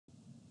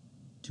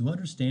To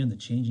understand the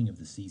changing of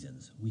the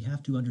seasons, we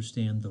have to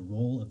understand the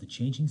role of the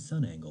changing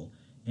sun angle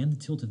and the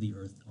tilt of the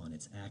Earth on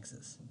its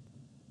axis.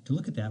 To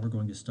look at that, we're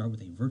going to start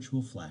with a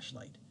virtual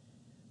flashlight.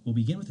 We'll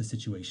begin with a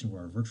situation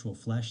where our virtual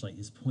flashlight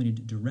is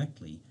pointed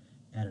directly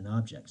at an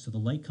object, so the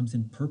light comes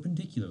in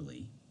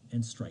perpendicularly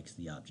and strikes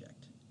the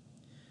object.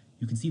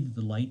 You can see that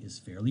the light is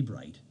fairly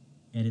bright,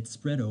 and it's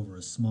spread over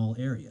a small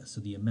area, so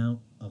the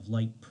amount of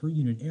light per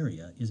unit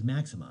area is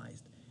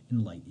maximized,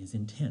 and light is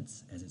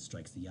intense as it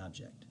strikes the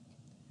object.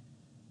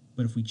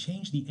 But if we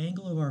change the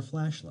angle of our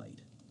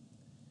flashlight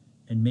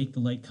and make the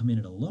light come in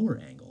at a lower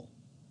angle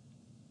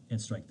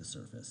and strike the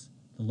surface,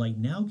 the light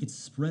now gets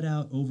spread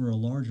out over a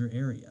larger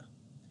area.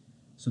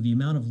 So the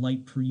amount of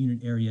light per unit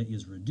area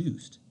is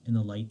reduced and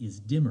the light is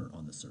dimmer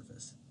on the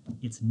surface.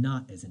 It's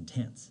not as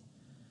intense.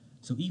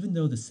 So even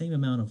though the same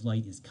amount of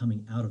light is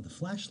coming out of the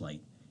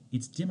flashlight,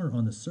 it's dimmer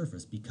on the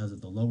surface because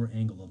of the lower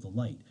angle of the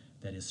light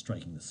that is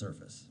striking the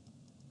surface.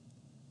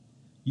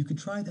 You could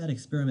try that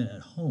experiment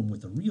at home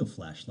with a real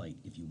flashlight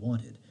if you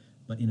wanted,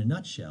 but in a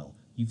nutshell,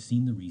 you've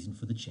seen the reason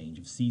for the change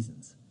of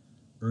seasons.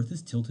 Earth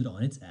is tilted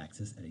on its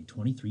axis at a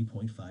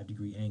 23.5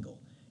 degree angle,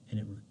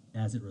 and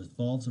as it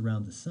revolves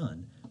around the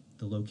sun,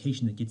 the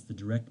location that gets the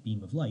direct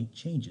beam of light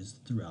changes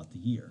throughout the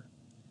year.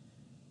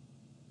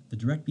 The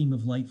direct beam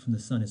of light from the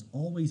sun is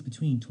always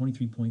between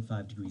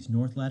 23.5 degrees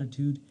north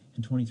latitude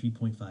and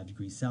 23.5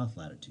 degrees south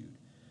latitude.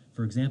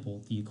 For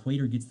example, the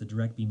equator gets the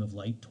direct beam of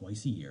light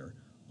twice a year,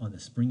 on the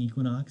spring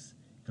equinox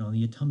and on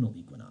the autumnal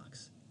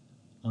equinox.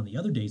 On the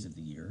other days of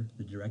the year,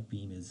 the direct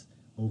beam is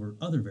over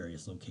other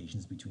various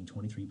locations between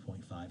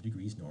 23.5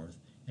 degrees north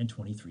and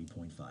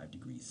 23.5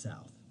 degrees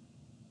south.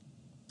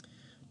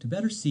 To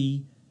better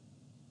see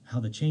how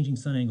the changing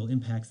sun angle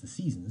impacts the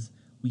seasons,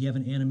 we have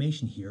an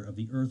animation here of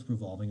the Earth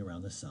revolving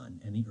around the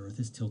sun, and the Earth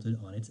is tilted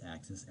on its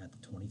axis at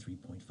the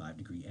 23.5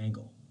 degree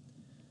angle.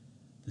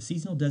 The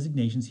seasonal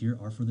designations here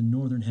are for the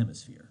northern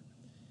hemisphere.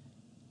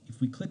 If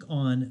we click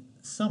on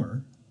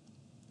summer,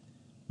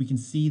 we can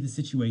see the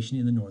situation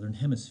in the northern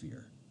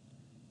hemisphere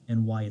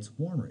and why it's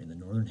warmer in the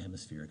northern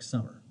hemispheric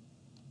summer.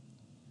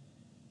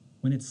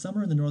 When it's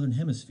summer in the northern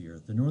hemisphere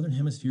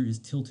is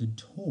tilted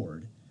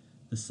toward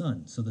the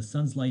sun, so the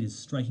sun's light is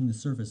striking the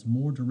surface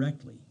more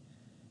directly,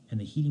 and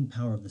the heating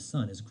power of the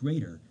sun is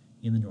greater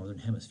in the northern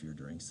hemisphere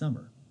during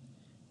summer.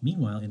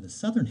 Meanwhile, in the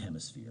southern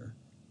hemisphere,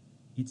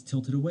 it's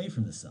tilted away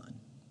from the sun,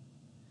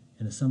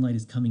 and the sunlight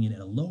is coming in at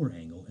a lower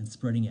angle and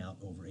spreading out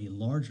over a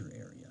larger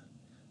area.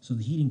 So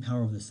the heating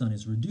power of the sun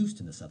is reduced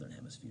in the southern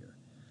hemisphere.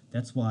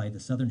 That's why the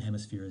southern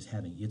hemisphere is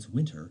having its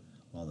winter,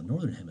 while the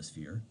northern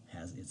hemisphere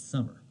has its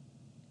summer.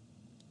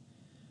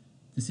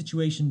 The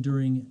situation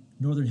during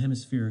northern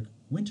hemispheric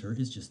winter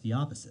is just the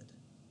opposite.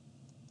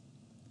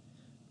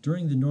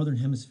 During the northern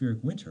hemispheric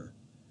winter,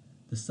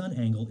 the sun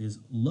angle is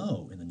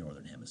low in the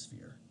northern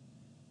hemisphere,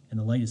 and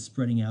the light is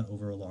spreading out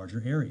over a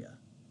larger area.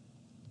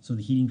 So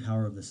the heating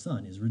power of the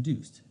sun is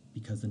reduced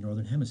because the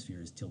northern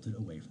hemisphere is tilted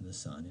away from the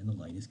sun and the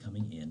light is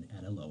coming in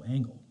at a low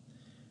angle.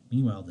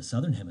 Meanwhile, the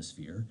southern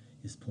hemisphere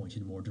is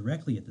pointed more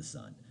directly at the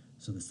sun,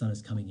 so the sun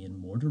is coming in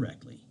more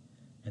directly,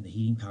 and the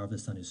heating power of the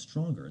sun is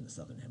stronger in the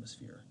southern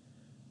hemisphere.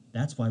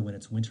 That's why when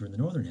it's winter in the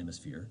northern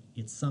hemisphere,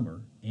 it's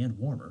summer and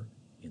warmer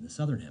in the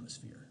southern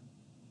hemisphere.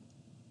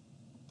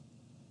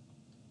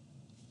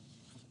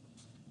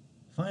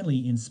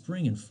 Finally, in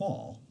spring and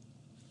fall,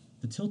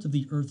 the tilt of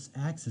the Earth's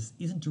axis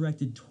isn't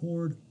directed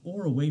toward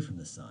or away from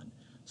the sun,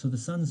 so the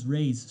sun's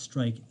rays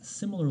strike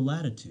similar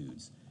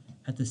latitudes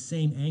at the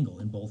same angle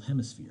in both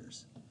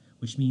hemispheres,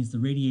 which means the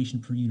radiation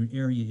per unit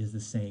area is the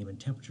same and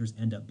temperatures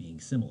end up being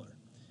similar.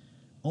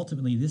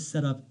 Ultimately, this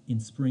setup in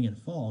spring and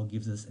fall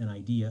gives us an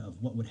idea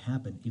of what would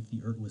happen if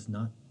the Earth was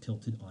not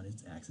tilted on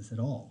its axis at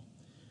all.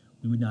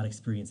 We would not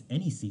experience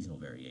any seasonal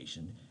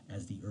variation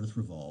as the Earth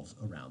revolves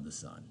around the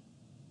sun.